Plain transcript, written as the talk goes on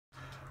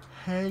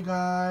Hey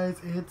guys,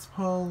 it's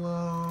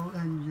Polo,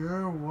 and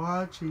you're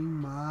watching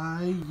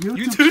my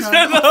YouTube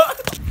channel.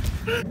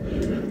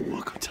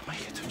 Welcome to my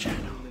YouTube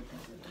channel.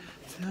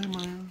 Say hi,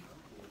 Maya.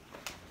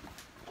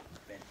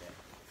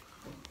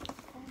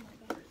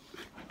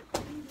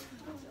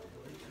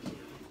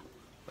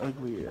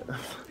 Ugly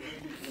ass.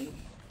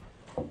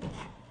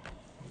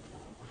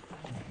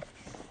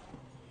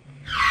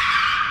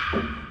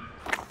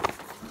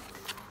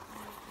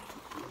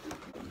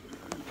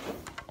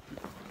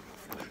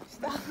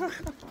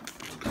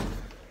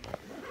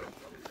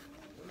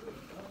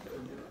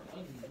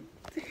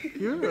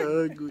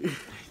 You're ugly.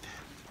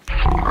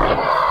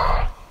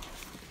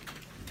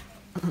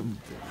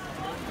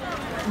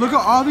 Look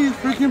at all these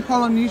freaking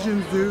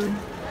Polynesians, dude.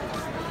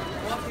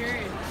 What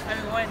period? I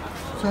mean, what?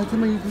 Subscribe to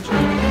my YouTube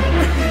channel.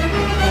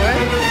 What?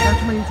 Subscribe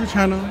to my YouTube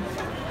channel.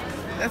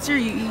 That's your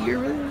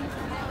really?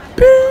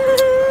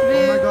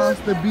 Oh my gosh,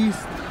 the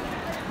beast.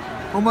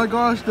 Oh my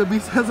gosh, the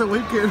beast has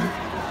awakened.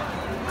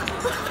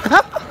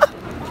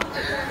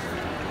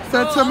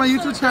 Subscribe to my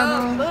YouTube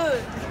channel.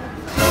 Look.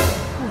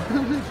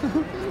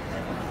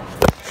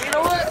 You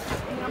know what?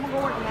 I'm gonna go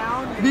work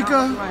now.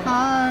 Vika,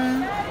 hi.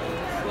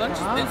 Lunch?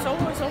 It's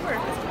over. It's over.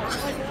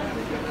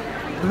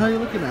 What are you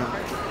looking at?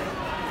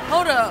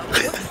 Hold up.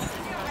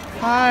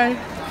 Hi.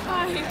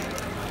 Hi.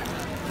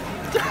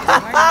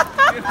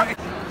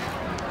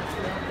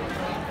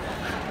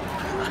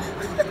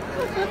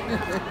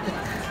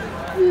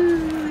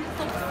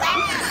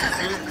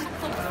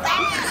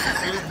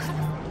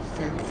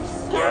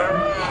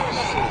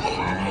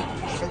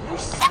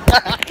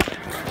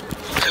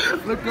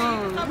 Look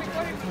on.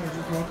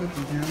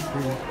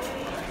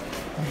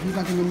 He's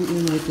not gonna meet me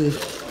with this.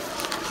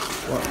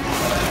 What?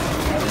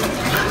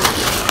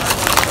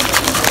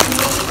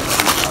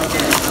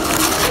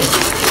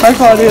 Hi,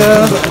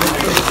 Claudia.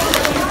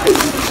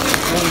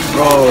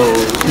 Bro.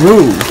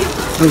 Rude.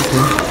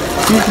 Okay.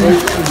 Excuse me.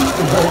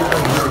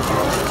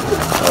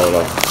 Hold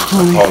on.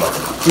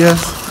 Yes.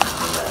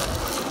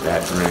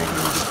 That ring.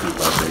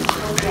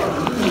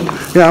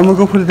 Yeah, I'm gonna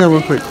go put it down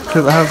real quick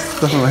because I have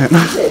stuff in my hand.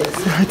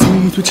 Say hi to my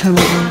YouTube channel,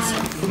 guys.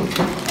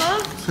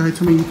 Say hi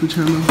to my YouTube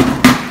channel.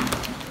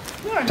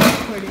 You are not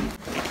recording.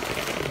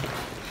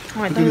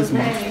 Oh, I Look at this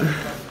monster.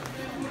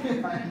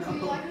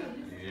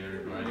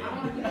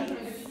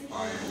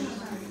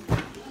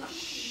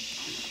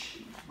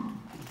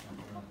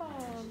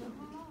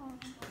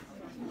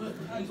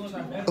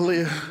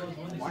 Aaliyah.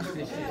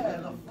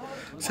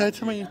 Say hi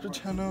to my YouTube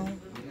channel.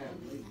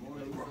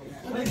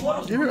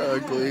 You're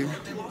ugly.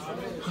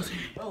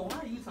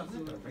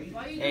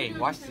 Hey,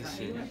 watch this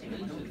shit.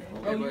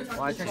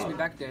 Why text me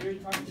back there?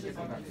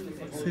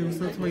 Say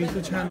what's up to my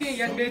YouTube channel.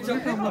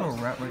 Look at little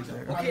rat right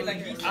there. Okay,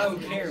 like I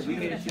don't care. We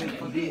made it.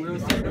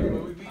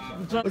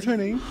 What's her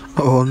name?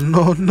 Oh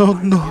no no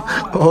no!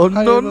 Oh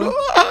no no!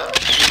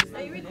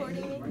 Are you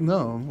recording me?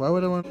 No. Why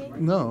would I want?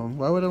 No.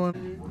 Why would I want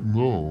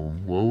No,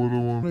 why would I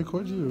want? to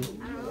record you?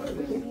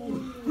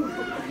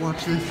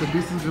 Watch this. The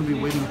beast is gonna be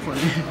waiting for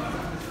me.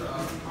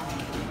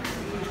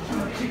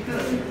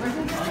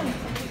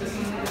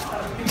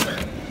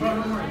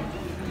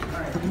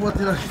 What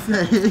did I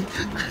say?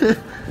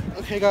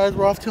 Okay, guys,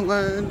 we're off to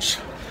lunch.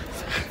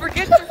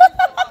 Forget your...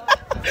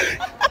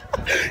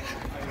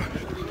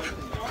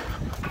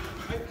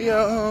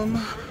 Yeah,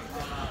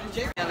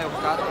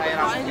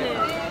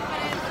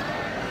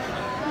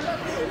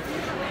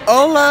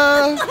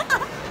 Hola.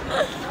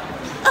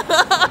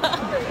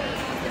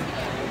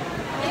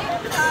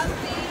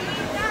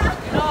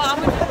 No, I'm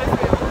gonna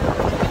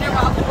take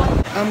my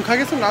food. Can I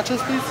get some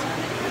nachos, please?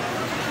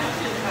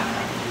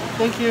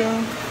 Thank you.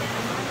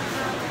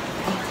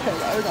 Okay,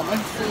 I got my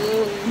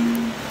food.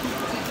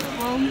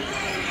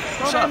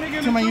 Shout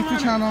out to my YouTube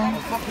channel.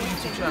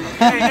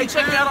 Hey,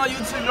 check me out on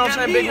YouTube. You know what I'm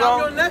saying, Big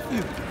Long? I'm your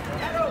nephew.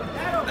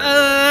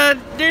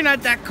 They're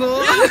not that cool.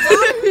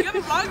 You have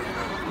a vlog?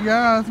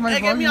 Yeah, it's my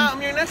Hey, get me out. vlog.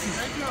 I'm your nephew.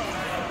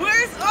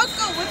 Where's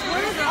Uncle?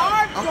 Where's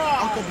Uncle?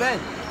 Uncle Ben.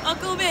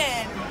 Uncle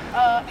Ben.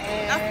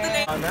 That's the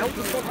name. Man, what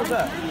the fuck was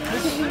that?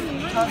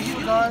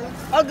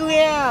 Ugly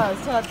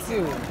ass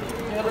tattoo.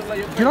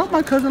 Get off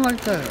my cousin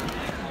like that.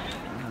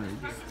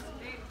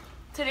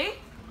 Today?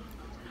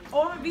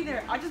 Oh, I'm gonna be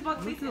there. I just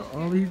bought tickets.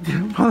 All these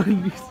damn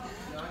Polynesians.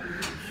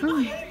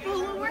 Hey,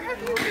 Polo, where have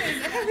you been?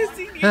 I haven't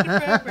seen you in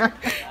forever.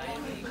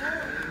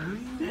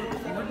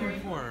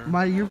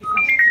 My you.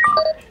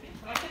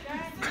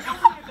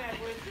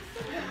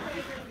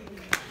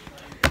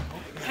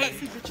 Hey,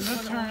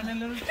 Little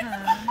turn.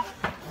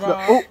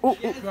 Oh, oh,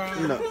 oh.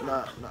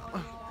 No.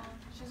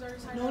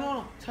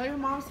 No. Tell your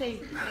mom, say,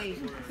 hey.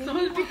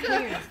 someone be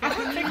clear.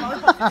 Tell your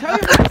mom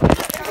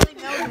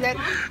that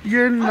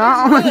You're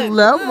not on my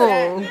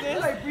level.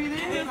 Like, breathe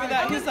in for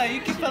that. He's like,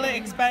 you can feel it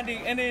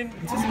expanding, and then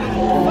just.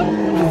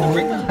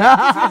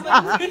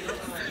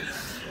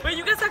 Wait,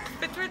 you guys have to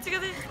fit through it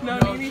together? No,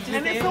 you need to.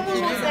 and then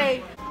someone will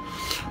say,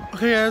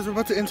 Okay, guys, we're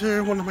about to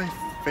enter one of my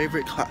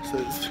favorite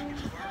classes.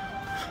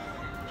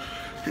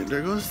 And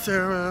there goes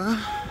Sarah.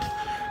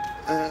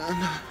 And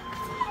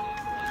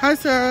hi,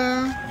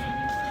 Sarah.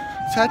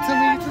 Chat to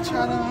my YouTube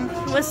channel.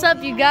 What's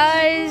up, you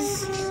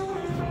guys?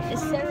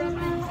 It's Sarah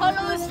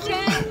Polo's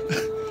channel.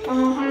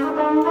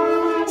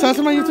 Chat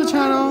to my YouTube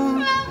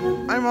channel.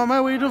 I'm on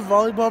my way to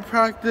volleyball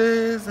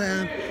practice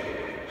and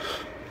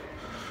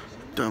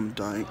dumb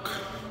dyke.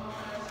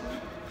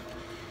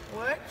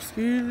 What?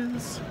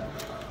 Excuse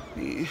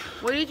me.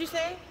 What did you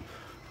say?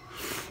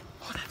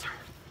 Oh, that's her.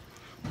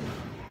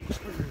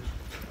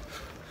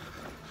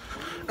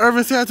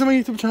 Irvin, say hi to my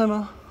YouTube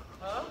channel.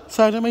 Huh?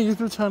 Say hi to my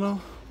YouTube channel.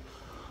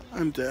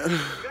 I'm dead. You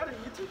got a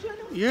YouTube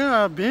channel?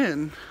 Yeah, I've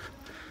been.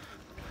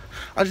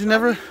 I just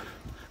never.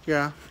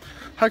 Yeah.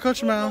 Hi,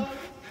 Coach Mal.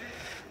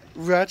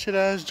 Ratchet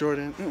ass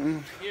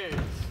Jordan.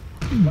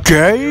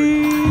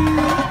 Gay.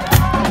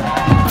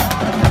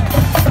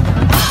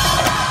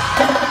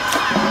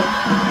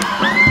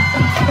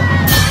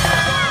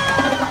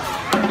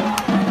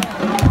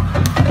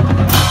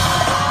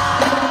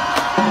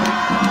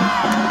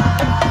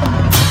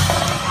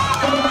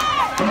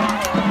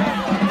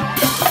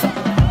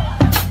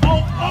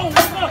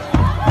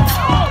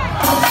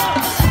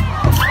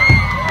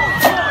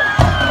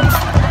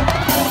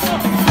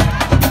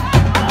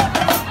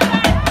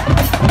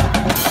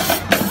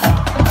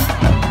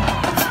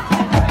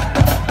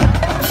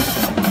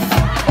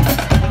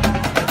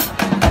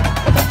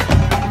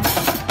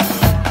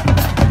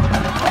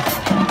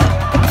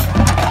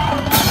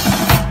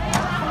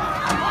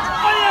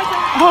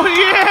 Oh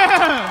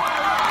yeah!